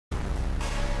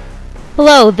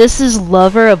Hello, this is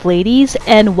Lover of Ladies,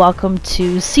 and welcome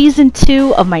to Season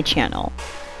 2 of my channel.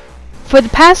 For the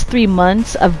past 3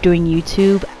 months of doing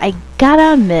YouTube, I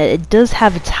gotta admit it does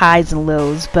have its highs and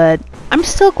lows, but I'm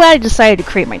still glad I decided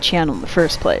to create my channel in the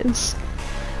first place.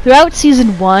 Throughout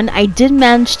Season 1, I did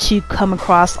manage to come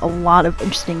across a lot of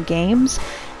interesting games,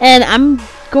 and I'm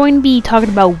going to be talking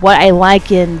about what I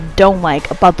like and don't like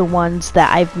about the ones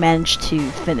that I've managed to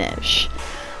finish.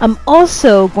 I'm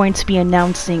also going to be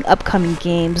announcing upcoming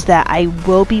games that I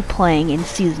will be playing in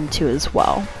Season 2 as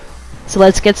well. So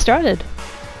let's get started.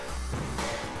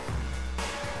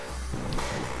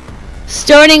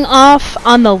 Starting off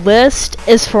on the list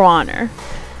is For Honor.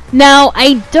 Now,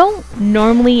 I don't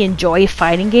normally enjoy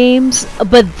fighting games,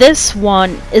 but this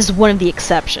one is one of the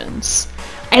exceptions.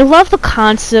 I love the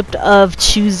concept of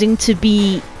choosing to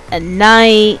be a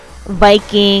knight,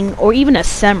 Viking, or even a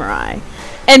samurai.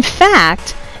 In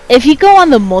fact, if you go on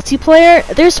the multiplayer,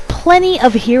 there's plenty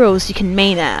of heroes you can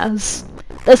main as.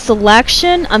 The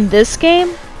selection on this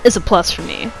game is a plus for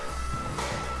me.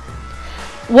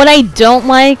 What I don't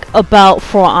like about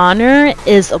For Honor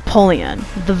is Apollyon,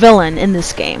 the villain in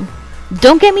this game.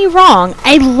 Don't get me wrong,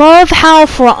 I love how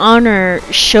For Honor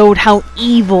showed how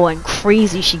evil and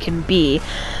crazy she can be,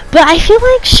 but I feel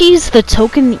like she's the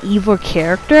token evil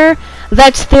character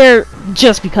that's there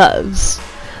just because.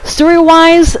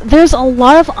 Story-wise, there's a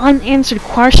lot of unanswered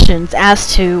questions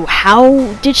as to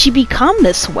how did she become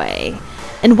this way,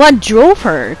 and what drove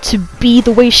her to be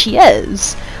the way she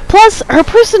is. Plus, her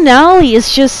personality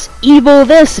is just evil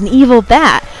this and evil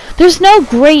that. There's no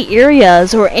gray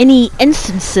areas or any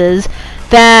instances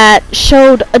that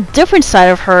showed a different side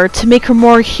of her to make her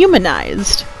more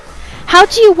humanized. How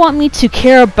do you want me to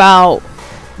care about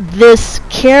this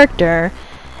character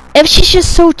if she's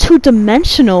just so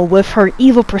two-dimensional with her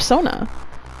evil persona?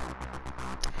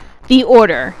 The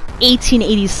Order,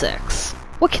 1886.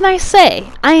 What can I say?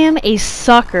 I am a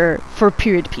sucker for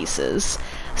period pieces.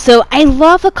 So I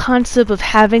love the concept of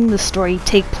having the story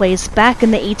take place back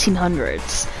in the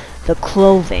 1800s. The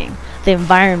clothing, the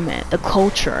environment, the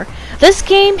culture. This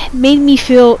game made me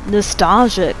feel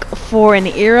nostalgic for an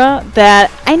era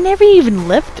that I never even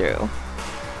lived through.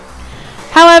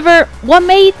 However, what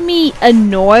made me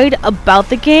annoyed about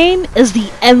the game is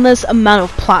the endless amount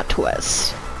of plot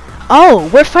twists. Oh,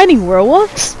 we're fighting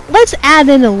werewolves? Let's add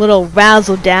in a little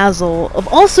razzle-dazzle of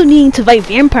also needing to fight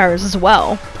vampires as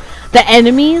well. The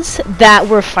enemies that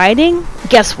we're fighting,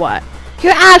 guess what?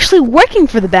 You're actually working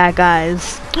for the bad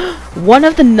guys. One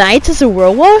of the knights is a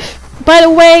werewolf? By the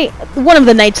way, one of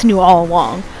the knights knew all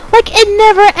along. Like, it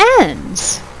never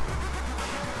ends.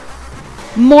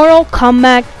 Mortal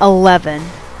Kombat 11.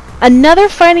 Another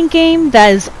fighting game that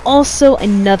is also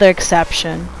another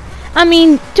exception. I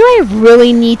mean, do I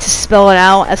really need to spell it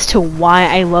out as to why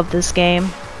I love this game?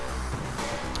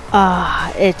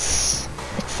 It's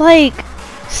like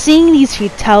seeing these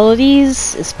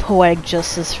fatalities is poetic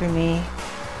justice for me.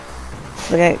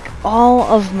 It's like all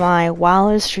of my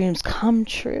wildest dreams come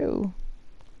true.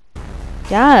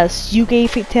 Yes, you get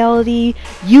fatality,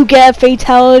 you get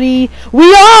fatality,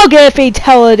 we all get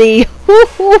fatality!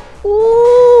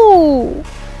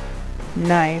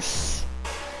 Nice.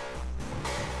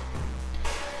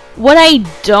 What I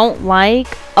don't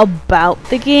like about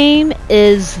the game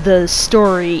is the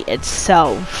story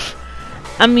itself.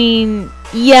 I mean,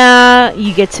 yeah,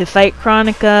 you get to fight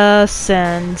Kronika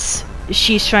since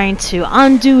she's trying to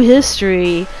undo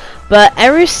history, but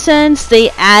ever since they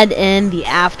add in the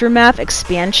Aftermath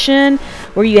expansion,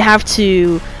 where you have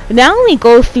to not only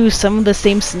go through some of the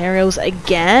same scenarios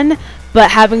again, but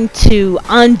having to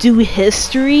undo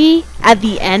history at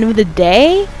the end of the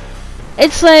day,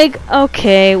 it's like,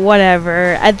 okay,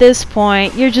 whatever. At this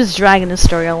point, you're just dragging the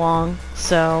story along,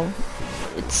 so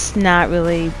it's not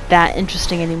really that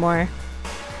interesting anymore.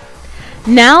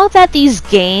 Now that these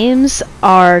games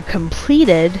are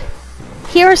completed,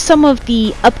 here are some of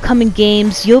the upcoming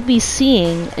games you'll be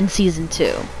seeing in Season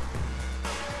 2.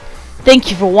 Thank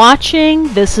you for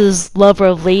watching. This is Lover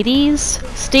of Ladies.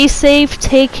 Stay safe,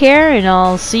 take care, and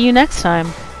I'll see you next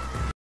time.